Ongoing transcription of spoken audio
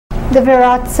The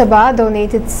Viraat Sabha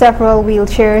donated several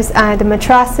wheelchairs and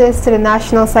mattresses to the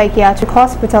National Psychiatric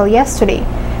Hospital yesterday.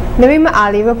 Narima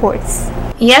Ali reports.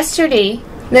 Yesterday,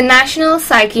 the National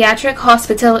Psychiatric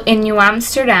Hospital in New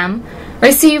Amsterdam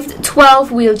received 12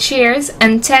 wheelchairs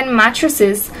and 10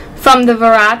 mattresses from the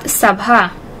Viraat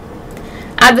Sabha.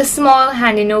 At the small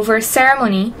handing over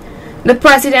ceremony, the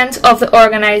president of the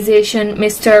organization,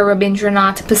 Mr.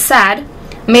 Rabindranath Prasad,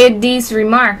 made these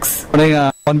remarks.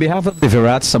 On behalf of the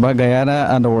Viraat Sabha Guyana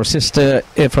and our sister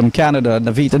from Canada,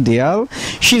 Navita Dial,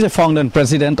 she's a founder and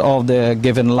president of the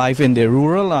Given Life in the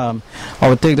Rural. I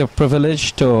would take the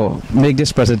privilege to make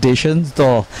this presentation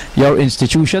to your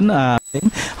institution, and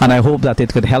I hope that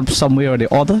it could help some way or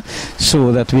the other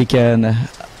so that we can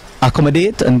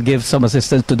accommodate and give some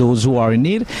assistance to those who are in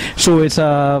need. So it's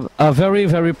a very,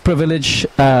 very privileged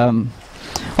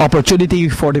opportunity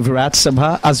for the Viraat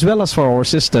Sabha as well as for our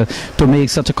sister to make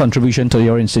such a contribution to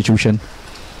your institution.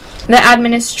 The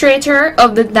administrator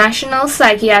of the National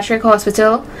Psychiatric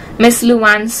Hospital, Ms.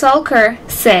 Luan Sulker,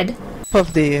 said,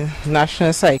 of the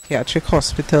National Psychiatric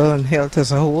Hospital and health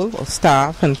as a whole,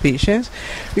 staff and patients,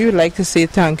 we would like to say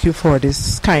thank you for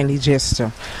this kindly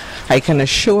gesture. I can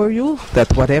assure you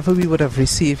that whatever we would have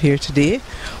received here today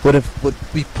would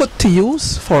be put to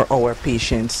use for our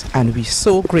patients, and we're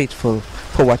so grateful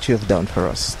for what you have done for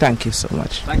us. Thank you so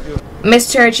much. Thank you.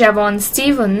 Mr. Javon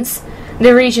Stevens,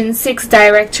 the Region 6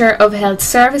 Director of Health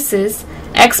Services,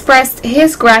 expressed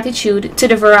his gratitude to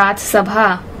the Viraat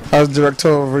Sabha. As Director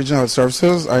of Regional Health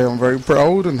Services, I am very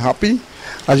proud and happy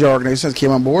as your organization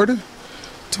came on board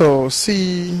to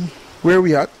see where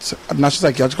we at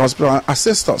National Psychiatric Hospital and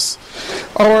assist us.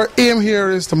 Our aim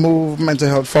here is to move mental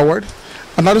health forward,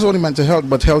 and not just only mental health,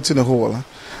 but health in the whole.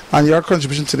 And your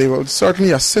contribution today will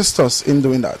certainly assist us in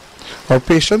doing that. Our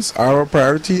patients are our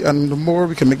priority, and the more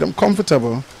we can make them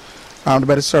comfortable, the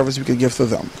better service we can give to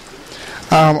them.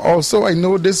 Also, I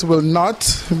know this will not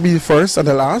be the first and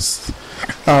the last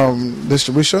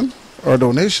distribution or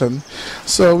donation,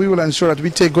 so we will ensure that we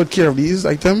take good care of these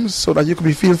items so that you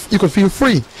could feel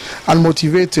free and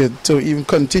motivated to even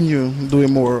continue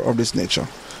doing more of this nature.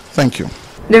 Thank you.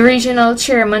 The regional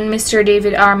chairman, Mr.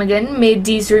 David Armagan, made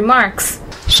these remarks.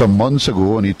 Some months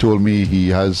ago, and he told me he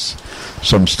has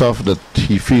some stuff that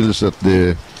he feels that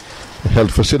the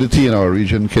health facility in our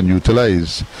region can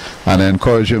utilize, and I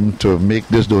encourage him to make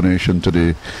this donation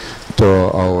to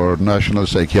our National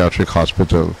Psychiatric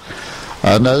Hospital.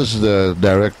 And as the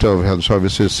Director of Health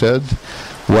Services said,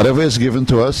 whatever is given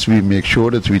to us, we make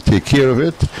sure that we take care of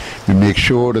it. We make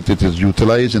sure that it is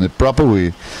utilized in a proper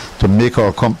way to make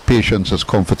our patients as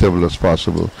comfortable as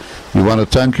possible. We want to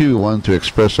thank you. We want to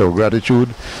express our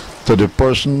gratitude to the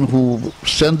person who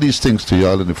sent these things to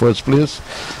y'all in the first place,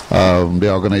 the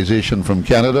organization from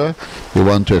Canada. We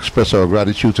want to express our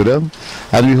gratitude to them,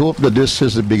 and we hope that this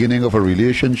is the beginning of a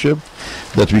relationship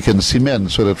that we can cement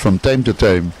so that from time to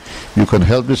time you can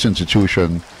help this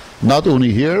institution, not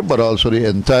only here but also the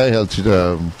entire health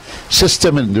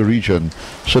system in the region,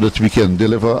 so that we can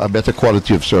deliver a better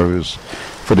quality of service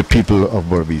for the people of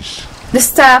Berbice. The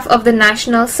staff of the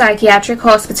National Psychiatric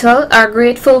Hospital are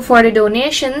grateful for the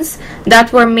donations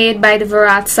that were made by the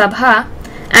Viraat Sabha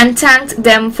and thanked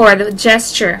them for the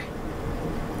gesture.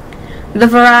 The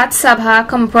Viraat Sabha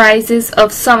comprises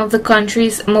of some of the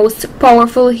country's most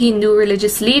powerful Hindu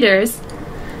religious leaders,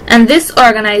 and this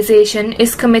organization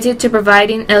is committed to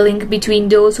providing a link between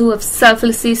those who have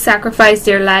selflessly sacrificed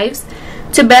their lives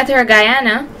to better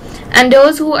Guyana and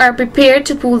those who are prepared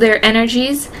to pool their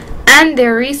energies and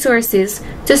their resources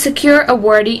to secure a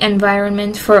worthy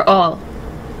environment for all.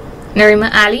 Narima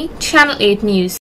Ali, Channel 8 News.